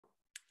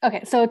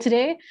Okay, so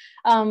today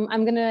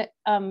I'm gonna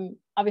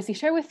obviously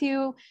share with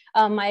you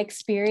my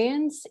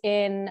experience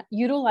in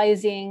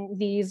utilizing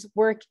these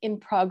work in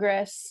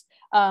progress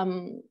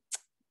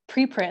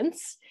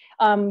preprints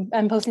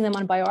and posting them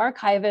on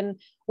bioRxiv,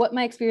 and what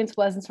my experience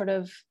was and sort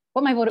of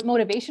what my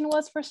motivation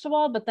was, first of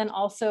all, but then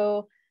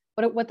also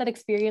what that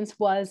experience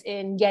was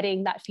in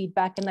getting that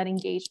feedback and that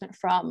engagement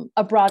from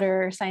a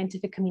broader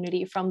scientific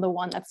community, from the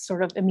one that's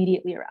sort of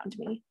immediately around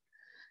me.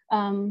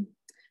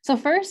 So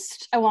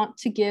first, I want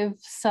to give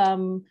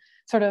some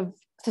sort of,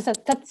 to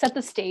set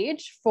the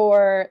stage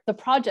for the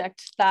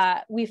project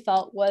that we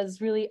felt was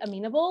really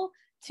amenable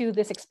to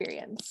this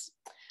experience.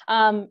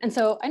 And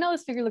so I know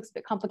this figure looks a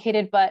bit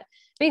complicated, but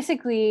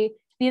basically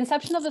the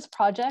inception of this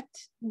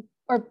project,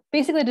 or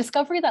basically the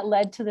discovery that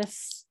led to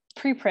this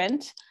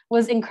preprint,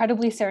 was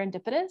incredibly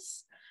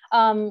serendipitous.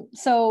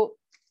 So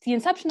the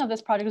inception of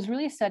this project was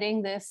really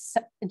studying this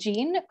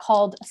gene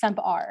called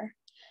ASAPbio.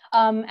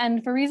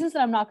 And for reasons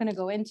that I'm not going to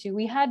go into,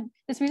 we had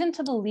this reason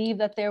to believe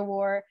that there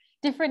were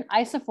different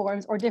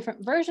isoforms or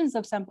different versions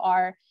of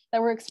ASAPbio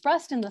that were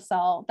expressed in the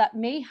cell that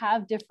may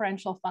have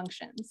differential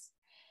functions.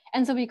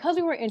 And so because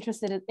we were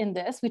interested in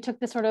this, we took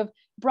this sort of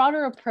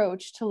broader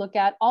approach to look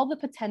at all the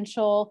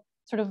potential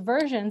sort of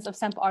versions of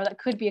ASAPbio that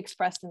could be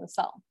expressed in the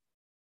cell.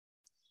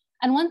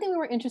 And one thing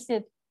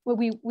what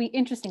we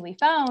interestingly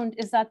found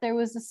is that there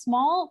was a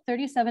small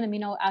 37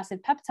 amino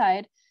acid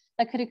peptide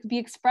that could be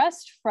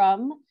expressed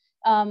from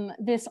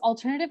this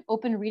alternative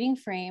open reading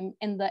frame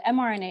in the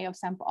mRNA of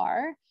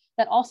ASAPbio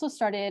that also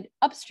started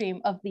upstream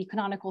of the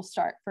canonical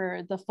start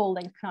for the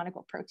full-length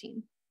canonical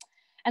protein.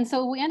 And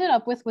so what we ended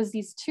up with was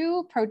these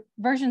two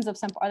versions of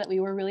ASAPbio that we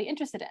were really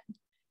interested in.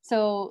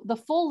 So the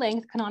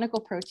full-length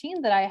canonical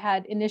protein that I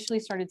had initially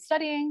started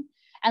studying,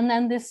 and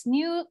then this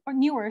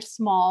newer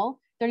small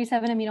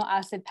 37 amino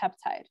acid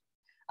peptide.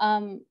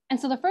 And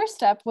so the first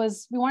step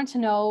was we wanted to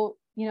know,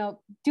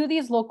 do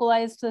these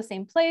localize to the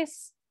same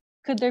place?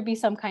 Could there be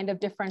some kind of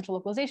differential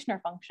localization or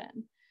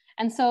function?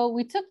 And so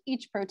we took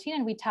each protein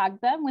and we tagged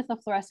them with a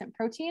fluorescent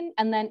protein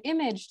and then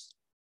imaged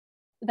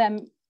them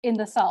in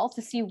the cell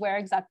to see where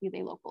exactly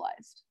they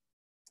localized.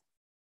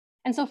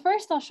 And so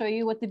first I'll show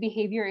you what the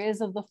behavior is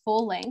of the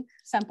full length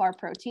ASAPbio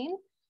protein.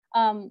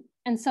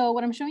 And so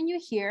what I'm showing you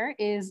here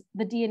is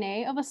the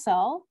DNA of a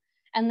cell.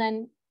 And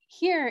then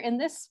here in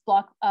this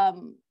block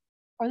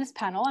or this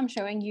panel, I'm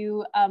showing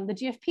you the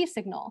GFP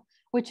signal,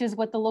 which is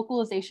what the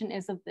localization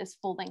is of this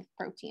full-length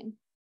protein.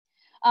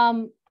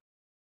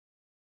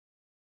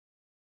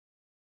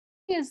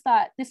 Is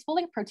that this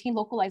full-length protein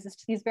localizes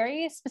to these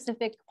very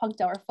specific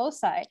puncta or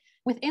foci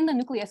within the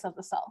nucleus of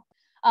the cell.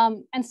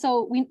 And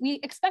so we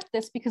expect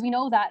this because we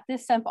know that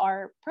this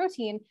ASAPbio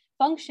protein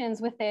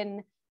functions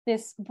within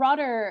this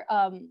broader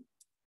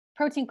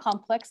protein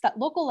complex that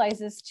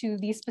localizes to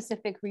these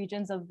specific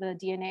regions of the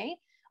DNA,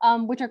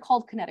 which are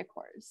called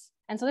kinetochores.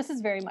 And so this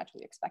is very much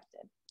what we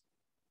expected.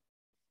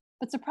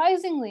 But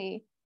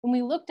surprisingly, when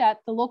we looked at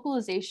the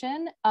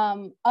localization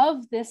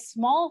of this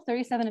small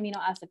 37 amino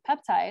acid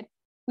peptide,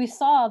 we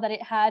saw that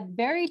it had a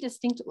very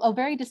distinct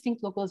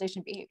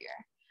localization behavior.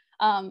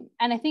 And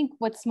I think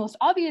what's most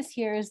obvious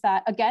here is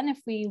that, again, if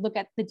we look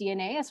at the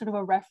DNA as sort of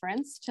a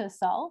reference to a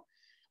cell,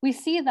 we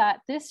see that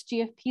this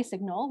GFP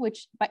signal,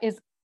 which is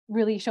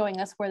really showing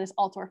us where this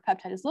Altorf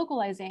peptide is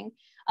localizing,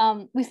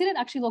 we see that it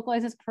actually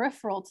localizes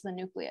peripheral to the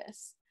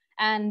nucleus.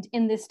 And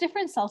in this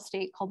different cell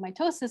state called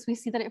mitosis, we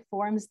see that it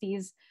forms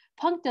these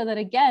puncta that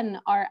again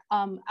are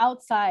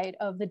outside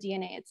of the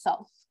DNA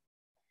itself.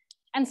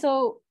 And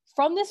so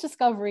from this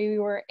discovery, we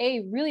were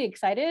really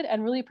excited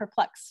and really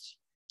perplexed,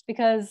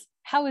 because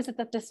how is it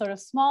that this sort of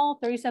small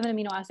 37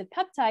 amino acid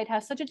peptide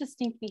has such a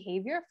distinct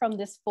behavior from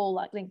this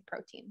full-length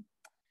protein?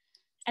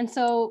 And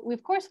so we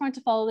of course wanted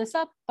to follow this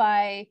up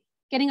by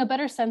getting a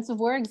better sense of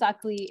where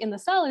exactly in the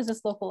cell is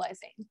this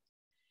localizing.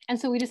 And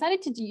so we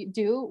decided to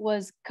do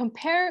was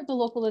compare the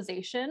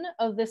localization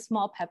of this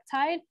small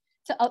peptide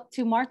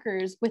to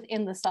markers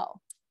within the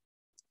cell,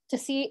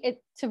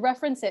 to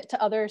reference it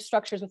to other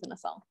structures within the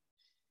cell.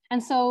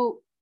 And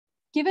so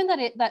given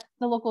that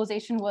the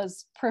localization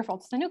was peripheral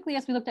to the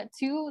nucleus, we looked at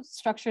two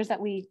structures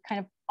that we kind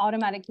of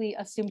automatically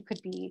assumed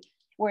could be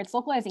where it's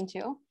localizing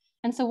to.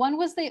 And so one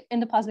was the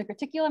endoplasmic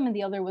reticulum and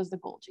the other was the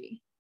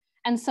Golgi.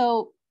 And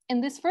so in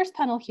this first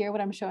panel here,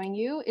 what I'm showing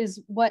you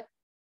is what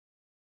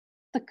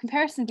the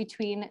comparison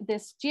between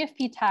this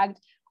GFP tagged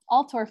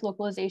Altorf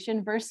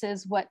localization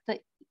versus what the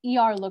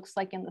ER looks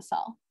like in the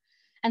cell.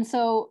 And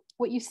so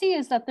what you see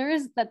is that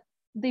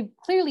they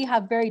clearly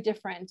have very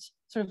different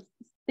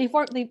they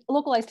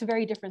localize to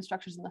very different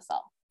structures in the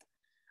cell.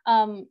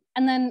 And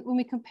then when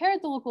we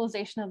compared the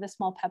localization of this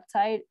small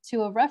peptide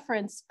to a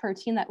reference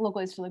protein that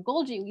localized to the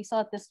Golgi, we saw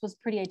that this was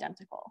pretty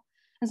identical.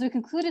 And so we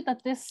concluded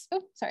that this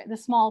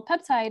small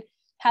peptide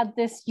had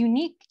this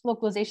unique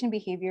localization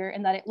behavior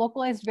in that it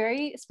localized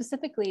very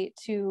specifically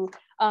to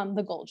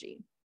the Golgi.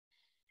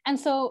 And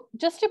so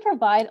just to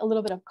provide a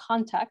little bit of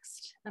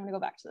context, I'm gonna go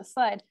back to this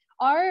slide,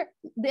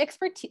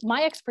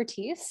 my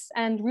expertise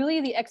and really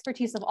the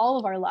expertise of all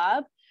of our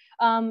lab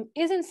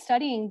is in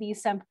studying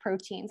these SEMP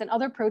proteins and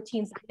other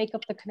proteins that make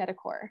up the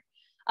kinetochore.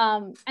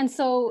 And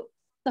so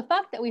the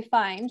fact that we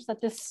find that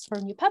this sort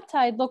of new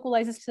peptide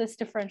localizes to this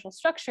differential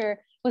structure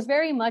was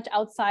very much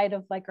outside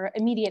of like our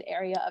immediate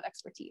area of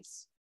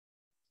expertise.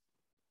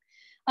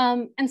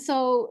 And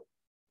so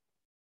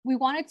we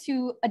wanted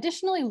to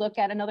additionally look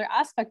at another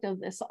aspect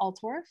of this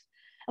Altwerf,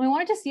 and we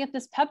wanted to see if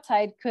this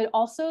peptide could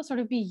also sort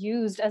of be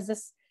used as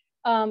this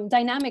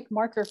dynamic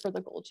marker for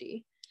the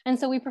Golgi. And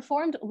so we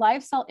performed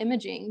live cell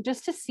imaging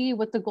just to see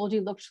what the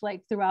Golgi looked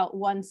like throughout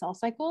one cell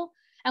cycle.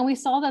 And we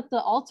saw that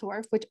the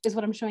Altwerf, which is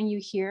what I'm showing you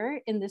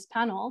here in this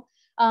panel,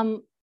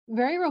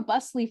 very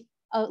robustly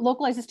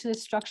localizes to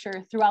this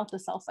structure throughout the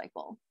cell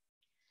cycle.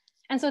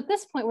 And so at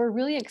this point, we're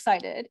really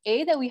excited,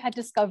 that we had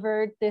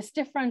discovered this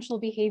differential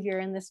behavior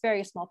in this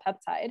very small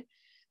peptide,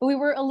 but we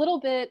were a little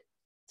bit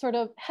sort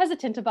of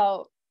hesitant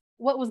about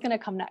what was going to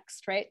come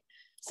next, right?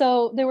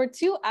 So there were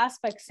two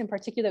aspects in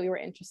particular that we were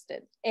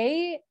interested.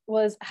 A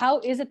was, how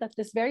is it that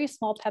this very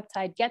small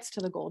peptide gets to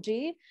the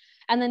Golgi?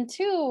 And then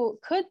two,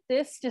 could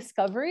this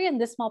discovery in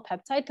this small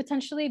peptide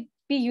potentially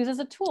be used as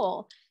a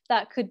tool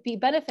that could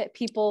benefit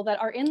people that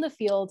are in the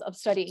field of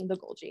studying the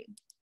Golgi?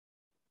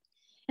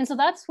 And so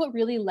that's what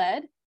really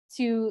led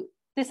to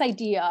this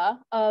idea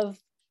of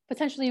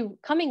potentially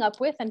coming up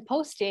with and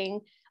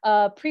posting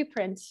a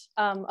preprint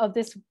of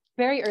this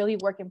very early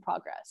work in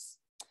progress.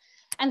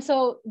 And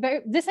so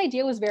this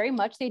idea was very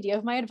much the idea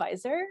of my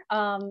advisor.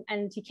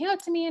 And he came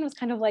up to me and was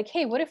kind of like,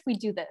 hey, what if we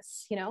do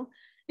this, you know?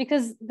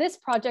 Because this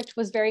project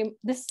was the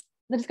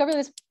discovery of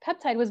this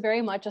peptide was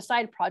very much a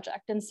side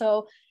project. And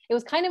so it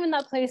was kind of in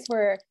that place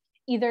where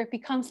either it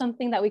becomes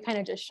something that we kind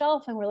of just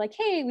shelf and we're like,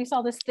 hey, we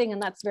saw this thing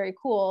and that's very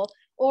cool.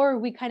 Or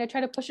we kind of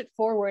try to push it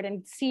forward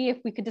and see if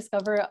we could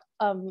discover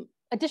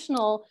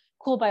additional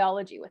cool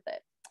biology with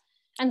it.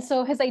 And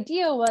so his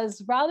idea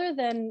was, rather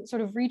than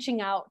sort of reaching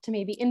out to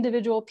maybe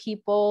individual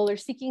people or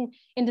seeking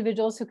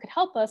individuals who could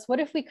help us, what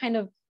if we kind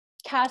of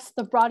cast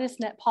the broadest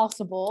net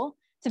possible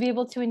to be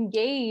able to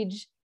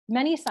engage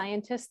many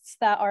scientists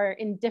that are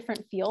in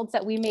different fields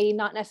that we may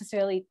not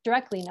necessarily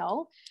directly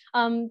know,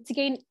 to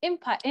gain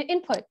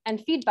input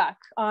and feedback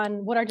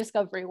on what our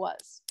discovery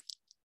was.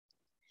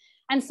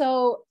 And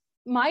so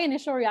my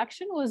initial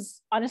reaction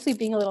was honestly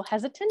being a little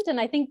hesitant. And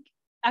I think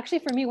actually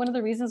for me, one of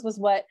the reasons was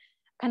what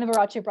kind of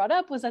Arache brought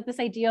up, was that this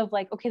idea of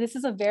like, okay, this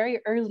is a very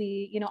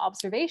early, you know,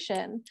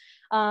 observation.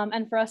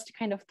 And for us to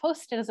kind of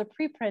post it as a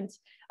preprint,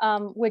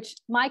 which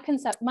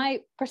my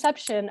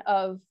perception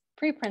of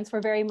preprints were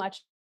very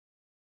much,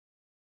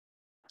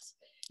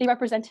 they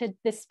represented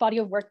this body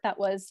of work that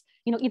was,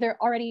 you know, either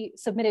already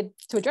submitted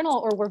to a journal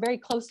or were very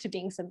close to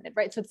being submitted,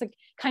 right? So it's like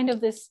kind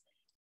of this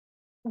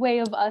way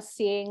of us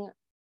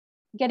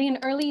getting an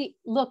early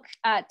look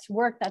at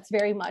work that's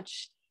very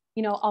much,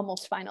 you know,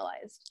 almost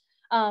finalized.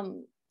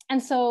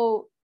 And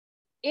so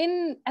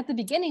at the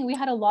beginning, we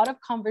had a lot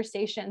of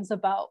conversations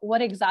about what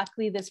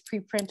exactly this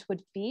preprint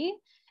would be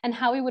and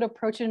how we would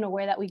approach it in a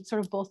way that we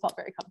sort of both felt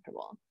very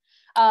comfortable.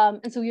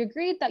 And so we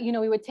agreed that, you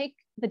know, we would take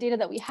the data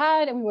that we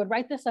had and we would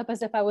write this up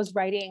as if I was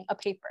writing a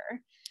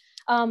paper.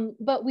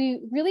 But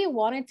we really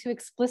wanted to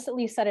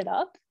explicitly set it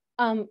up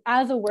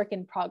as a work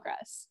in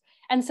progress.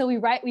 And so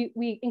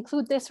we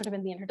include this sort of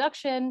in the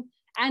introduction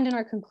and in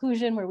our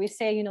conclusion, where we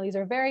say, you know, these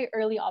are very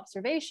early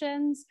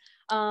observations,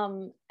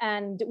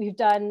 and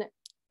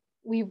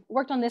we've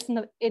worked on this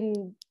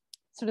in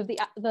sort of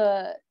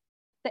the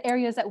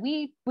areas that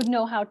we would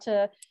know how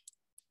to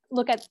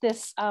look at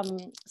this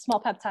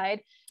small peptide,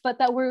 but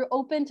that we're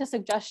open to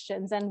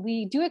suggestions. And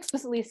we do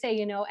explicitly say,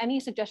 you know, any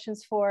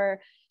suggestions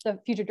for the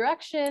future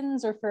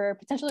directions or for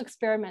potential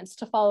experiments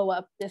to follow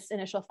up this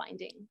initial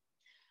finding.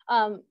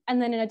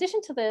 And then in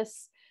addition to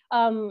this,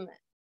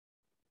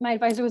 my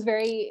advisor was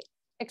very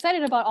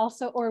excited about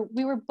also, or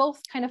we were both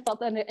kind of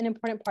felt that an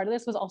important part of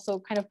this was also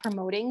kind of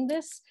promoting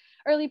this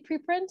early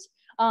preprint,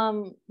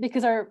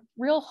 because our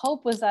real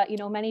hope was that, you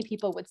know, many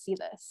people would see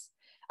this.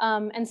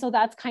 And so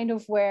that's kind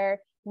of where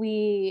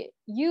we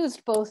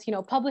used both, you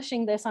know,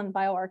 publishing this on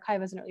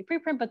bioRxiv as an early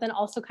preprint, but then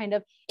also kind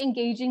of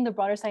engaging the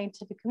broader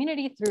scientific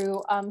community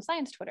through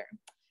science Twitter.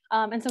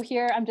 And so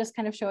here I'm just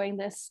kind of showing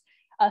this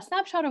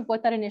snapshot of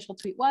what that initial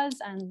tweet was,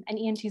 and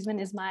Ian Cheeseman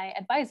is my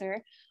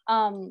advisor.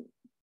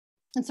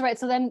 And so, right,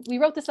 so then we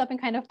wrote this up and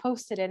kind of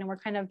posted it, and we're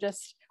kind of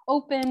just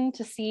open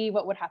to see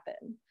what would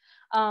happen.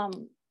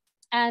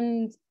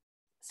 And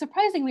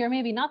surprisingly, or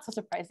maybe not so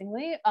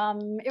surprisingly,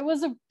 it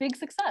was a big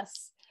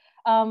success.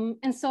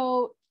 And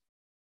so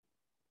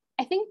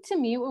I think to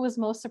me, what was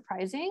most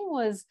surprising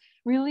was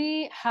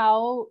really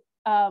how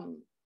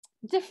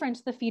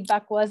different the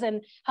feedback was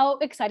and how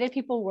excited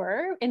people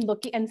were in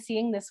looking and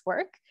seeing this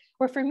work.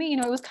 Where for me, you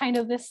know, it was kind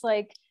of this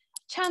like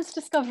chance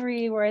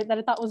discovery that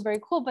I thought was very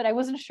cool, but I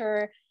wasn't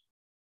sure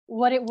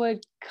what it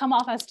would come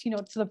off as, you know,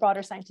 to the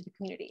broader scientific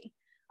community.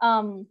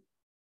 And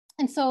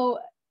so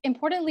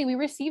importantly, we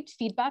received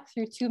feedback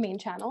through two main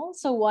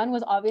channels. So one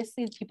was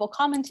obviously people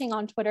commenting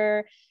on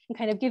Twitter and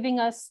kind of giving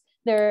us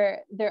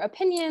their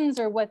opinions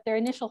or what their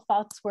initial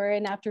thoughts were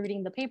and after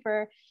reading the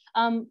paper.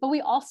 But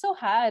we also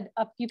had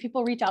a few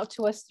people reach out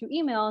to us through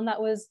email, and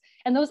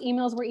those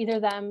emails were either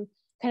them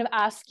kind of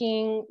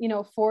asking,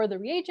 for the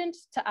reagent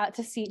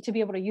to be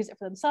able to use it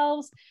for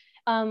themselves.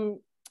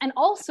 And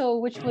also,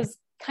 which was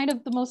kind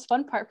of the most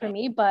fun part for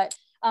me, but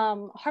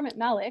Harmit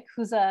Malik,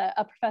 who's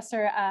a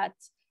professor at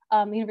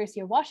the University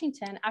of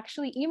Washington,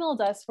 actually emailed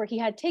us where he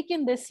had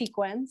taken this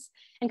sequence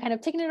and kind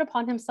of taken it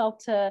upon himself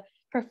to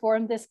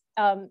perform this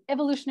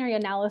evolutionary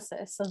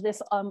analysis of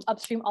this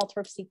upstream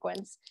Altorf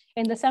sequence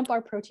in the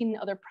SAMPR protein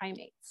and other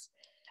primates.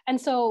 And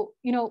so,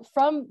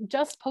 from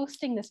just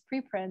posting this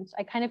preprint,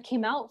 I kind of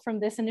came out from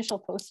this initial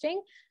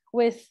posting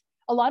with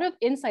a lot of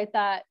insight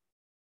that,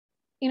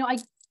 I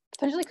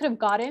potentially could have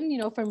gotten,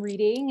 from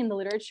reading in the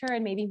literature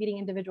and maybe meeting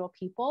individual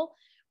people.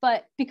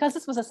 But because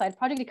this was a side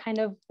project, it kind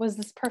of was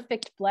this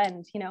perfect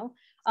blend,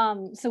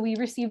 So we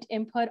received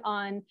input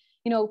on,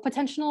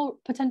 potential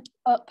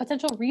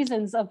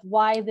reasons of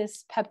why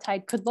this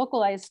peptide could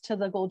localize to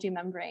the Golgi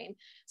membrane.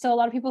 So a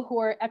lot of people who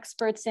are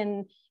experts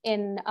in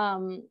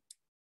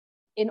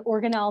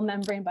organelle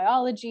membrane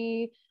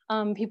biology,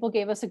 people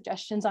gave us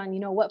suggestions on,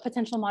 what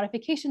potential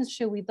modifications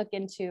should we look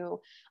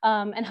into,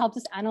 and helped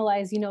us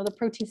analyze, the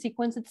protein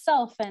sequence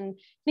itself and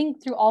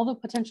think through all the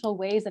potential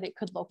ways that it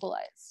could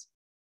localize.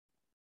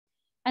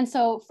 And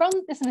so from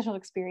this initial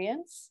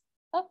experience,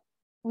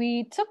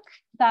 we took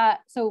that,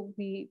 so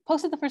we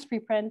posted the first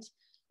preprint,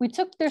 we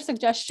took their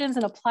suggestions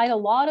and applied a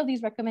lot of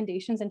these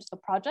recommendations into the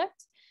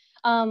project.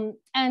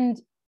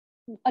 And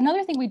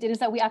another thing we did is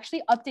that we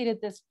actually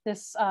updated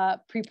this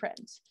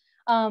preprint.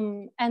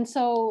 And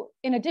so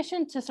in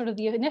addition to sort of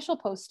the initial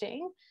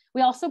posting,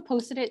 we also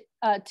posted it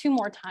 2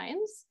 more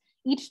times,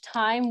 each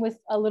time with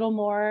a little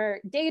more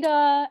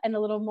data and a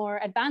little more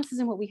advances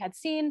in what we had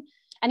seen.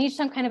 And each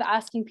time kind of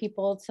asking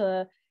people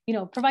to,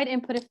 provide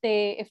input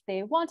if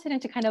they wanted,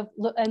 and to kind of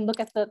look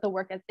at the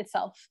work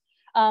itself.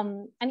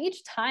 And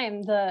each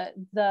time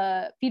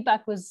the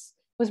feedback was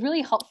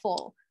really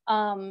helpful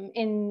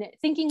in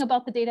thinking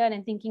about the data and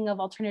in thinking of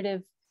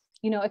alternative,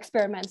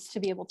 experiments to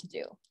be able to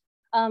do.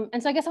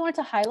 And so I guess I wanted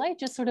to highlight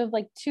just sort of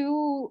like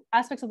 2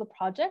 aspects of the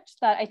project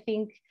that I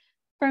think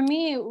for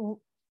me,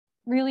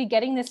 really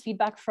getting this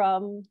feedback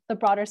from the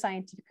broader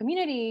scientific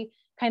community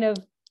kind of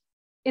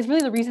is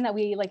really the reason that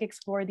we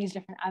explore these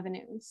different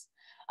avenues.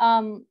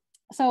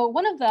 So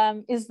one of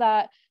them is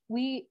that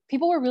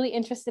people were really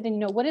interested in,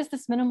 what is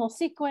this minimal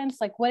sequence?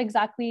 Like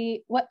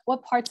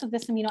what parts of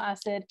this amino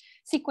acid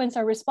sequence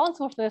are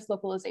responsible for this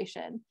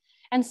localization?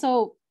 And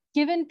so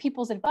given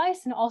people's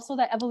advice and also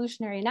that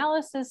evolutionary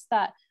analysis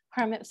that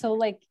Harmit so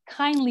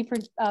kindly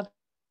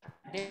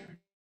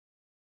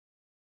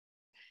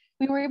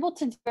we were able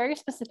to do very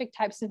specific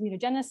types of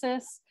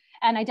mutagenesis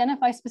and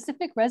identify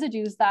specific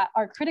residues that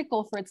are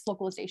critical for its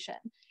localization.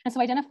 And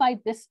so identified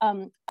this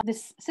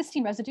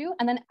cysteine residue,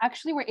 and then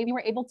actually we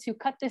were able to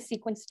cut this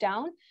sequence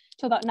down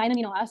to about 9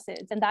 amino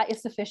acids, and that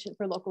is sufficient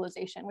for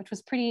localization, which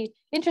was pretty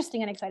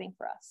interesting and exciting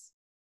for us.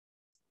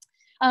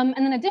 And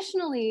then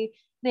additionally,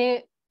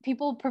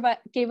 people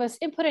gave us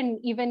input and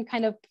even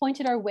kind of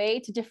pointed our way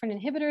to different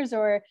inhibitors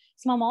or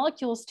small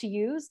molecules to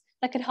use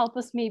that could help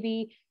us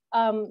maybe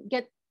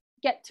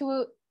get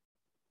to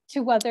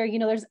whether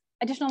there's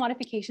additional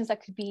modifications that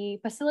could be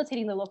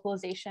facilitating the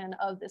localization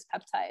of this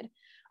peptide.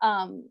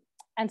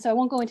 And so I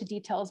won't go into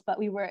details, but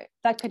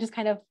that could just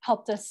kind of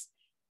helped us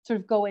sort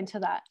of go into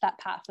that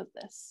path of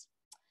this.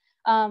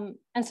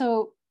 And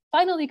so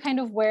finally, kind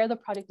of where the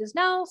project is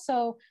now.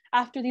 So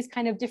after these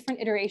kind of different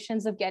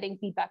iterations of getting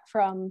feedback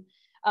from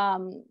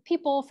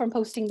people from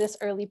posting this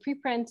early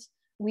preprint,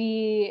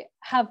 we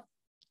have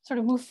sort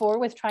of moved forward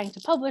with trying to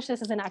publish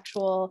this as an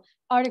actual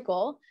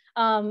article,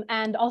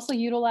 and also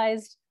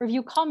utilized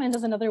review comments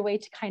as another way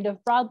to kind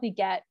of broadly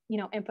get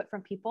input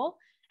from people.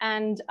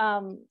 And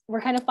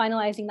we're kind of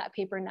finalizing that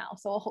paper now,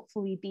 so it'll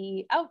hopefully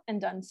be out and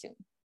done soon.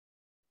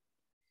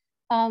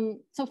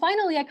 So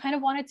finally, I kind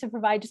of wanted to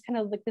provide just kind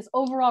of this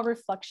overall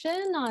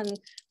reflection on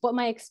what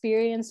my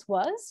experience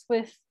was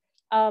with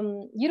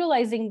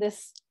utilizing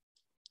this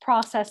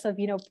process of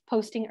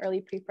posting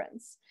early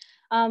preprints.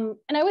 And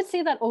I would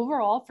say that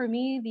overall, for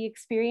me, the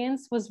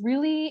experience was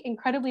really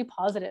incredibly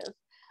positive.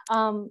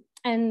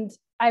 And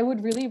I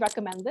would really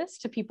recommend this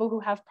to people who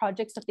have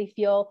projects that they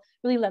feel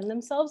really lend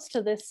themselves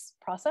to this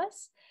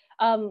process.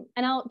 And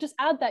I'll just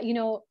add that,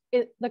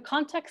 the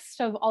context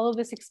of all of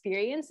this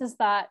experience is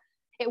that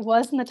it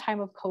was in the time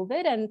of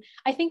COVID. And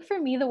I think for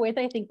me, the way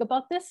that I think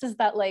about this is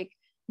that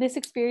this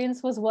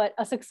experience was what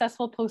a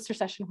successful poster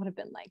session would have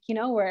been like,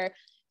 where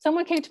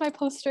someone came to my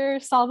poster,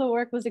 saw the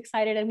work, was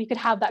excited, and we could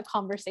have that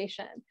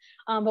conversation.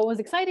 But what was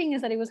exciting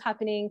is that it was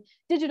happening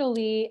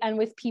digitally and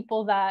with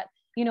people that,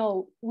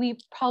 we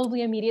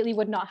probably immediately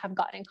would not have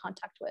gotten in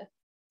contact with.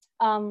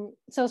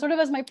 So sort of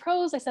as my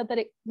pros, I said that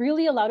it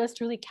really allowed us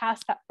to really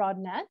cast that broad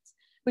net,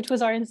 which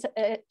was our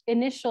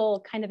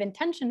initial kind of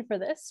intention for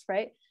this,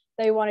 right?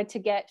 They wanted to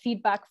get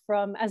feedback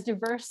from as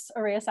diverse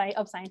array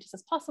of scientists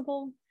as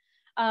possible.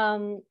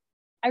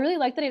 I really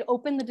liked that it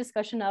opened the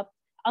discussion up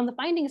on the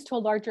findings to a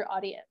larger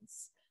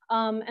audience.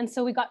 And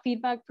so we got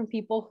feedback from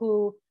people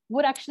who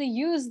would actually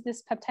use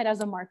this peptide as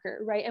a marker,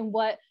 right? And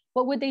what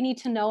would they need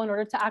to know in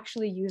order to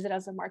actually use it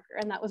as a marker?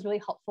 And that was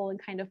really helpful in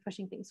kind of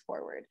pushing things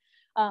forward,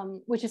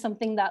 which is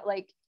something that,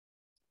 like,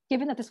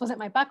 given that this wasn't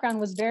my background,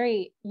 was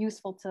very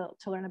useful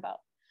to learn about.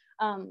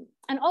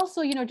 And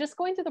also, you know, just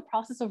going through the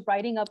process of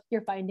writing up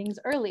your findings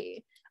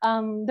early.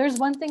 There's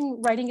one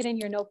thing writing it in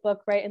your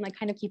notebook, right? And like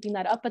kind of keeping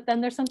that up, but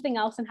then there's something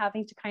else in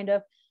having to kind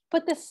of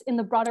put this in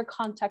the broader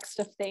context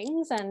of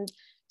things and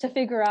to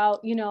figure out,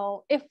 you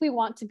know, if we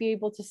want to be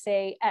able to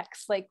say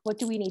X, like, what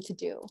do we need to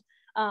do?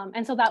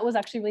 And so that was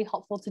actually really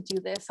helpful to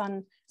do this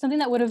on something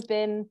that would have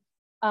been,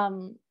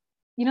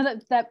 you know,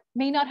 that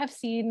may not have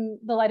seen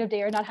the light of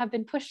day or not have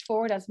been pushed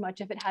forward as much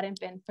if it hadn't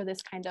been for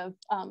this kind of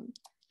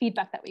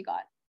feedback that we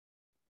got.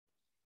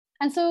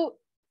 And so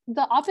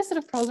the opposite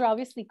of pros are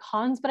obviously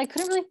cons, but I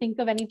couldn't really think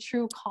of any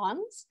true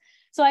cons.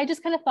 So I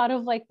just kind of thought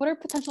of like, what are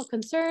potential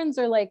concerns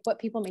or like what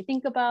people may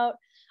think about?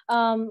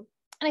 And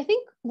I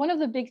think one of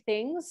the big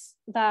things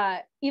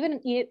that even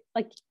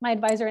like my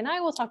advisor and I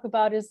will talk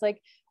about is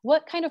like,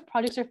 what kind of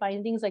projects or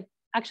findings like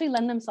actually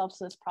lend themselves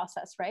to this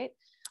process, right?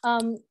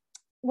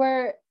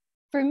 Where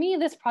for me,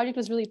 this project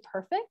was really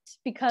perfect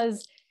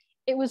because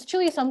it was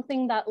truly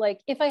something that,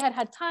 like, if I had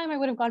had time, I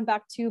would have gone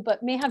back to,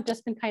 but may have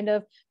just been kind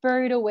of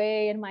buried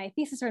away in my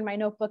thesis or in my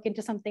notebook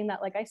into something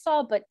that like I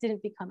saw, but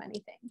didn't become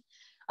anything.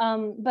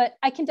 But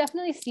I can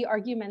definitely see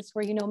arguments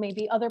where, you know,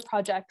 maybe other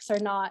projects are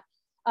not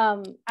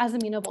as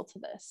amenable to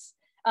this.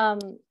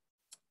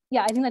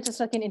 Yeah, I think that's just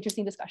like an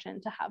interesting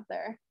discussion to have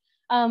there.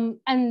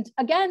 And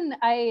again,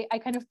 I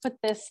kind of put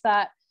this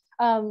that,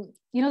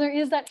 you know, there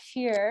is that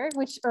fear,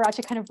 which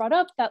Arache kind of brought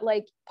up, that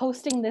like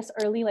posting this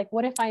early, like,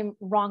 what if I'm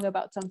wrong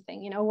about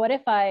something? You know, what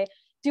if I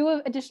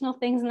do additional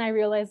things and I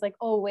realize like,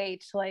 oh,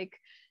 wait, like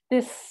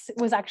this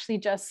was actually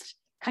just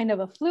kind of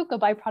a fluke, a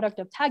byproduct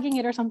of tagging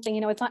it or something,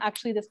 you know, it's not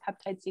actually this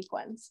peptide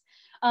sequence,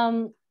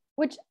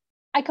 which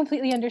I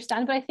completely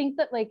understand. But I think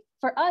that like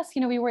for us,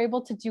 you know, we were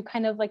able to do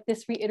kind of like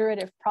this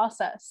reiterative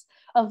process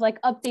of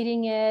like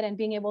updating it and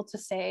being able to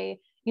say,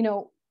 you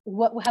know,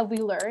 what have we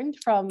learned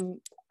from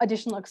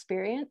additional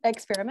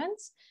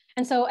experiments?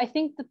 And so I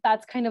think that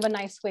that's kind of a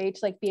nice way to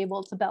like be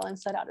able to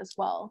balance that out as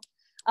well.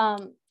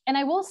 And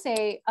I will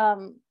say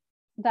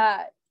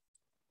that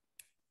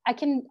I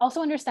can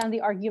also understand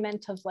the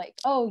argument of like,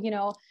 oh, you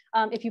know,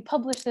 if you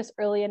publish this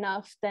early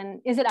enough,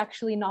 then is it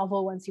actually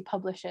novel once you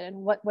publish it? And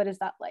what is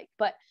that like?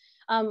 But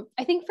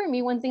I think for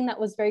me, one thing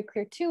that was very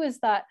clear too is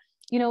that,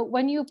 you know,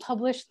 when you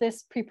publish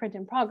this preprint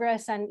in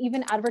progress and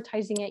even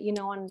advertising it, you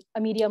know, on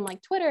a medium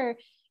like Twitter,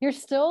 you're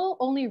still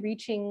only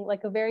reaching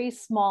like a very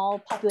small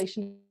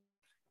population,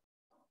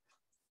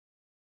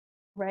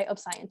 right, of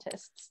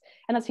scientists.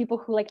 And that's people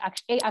who like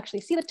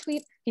actually see the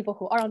tweet, people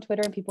who are on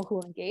Twitter, and people who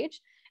will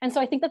engage. And so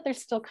I think that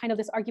there's still kind of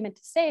this argument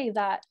to say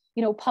that,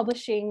 you know,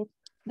 publishing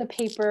the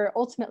paper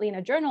ultimately in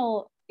a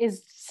journal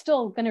is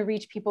still going to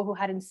reach people who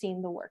hadn't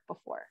seen the work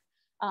before.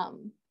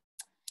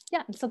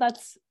 Yeah, so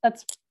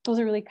those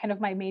are really kind of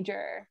my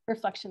major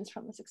reflections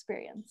from this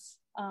experience.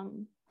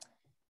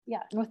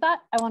 Yeah, and with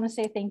that, I want to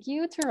say thank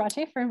you to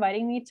Arache for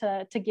inviting me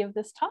to give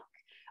this talk.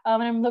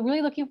 And I'm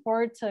really looking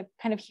forward to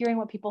kind of hearing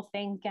what people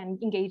think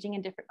and engaging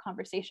in different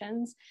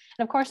conversations.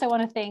 And of course, I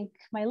want to thank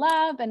my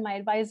lab and my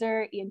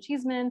advisor, Ian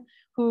Cheeseman,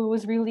 who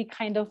was really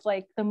kind of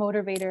like the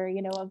motivator,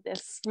 you know, of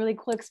this really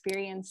cool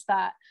experience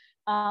that,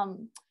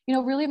 you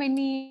know, really made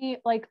me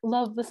like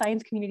love the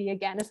science community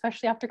again,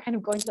 especially after kind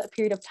of going through that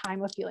period of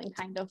time of feeling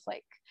kind of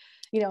like,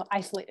 you know,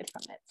 isolated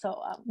from it. So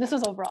this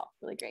was overall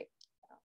really great.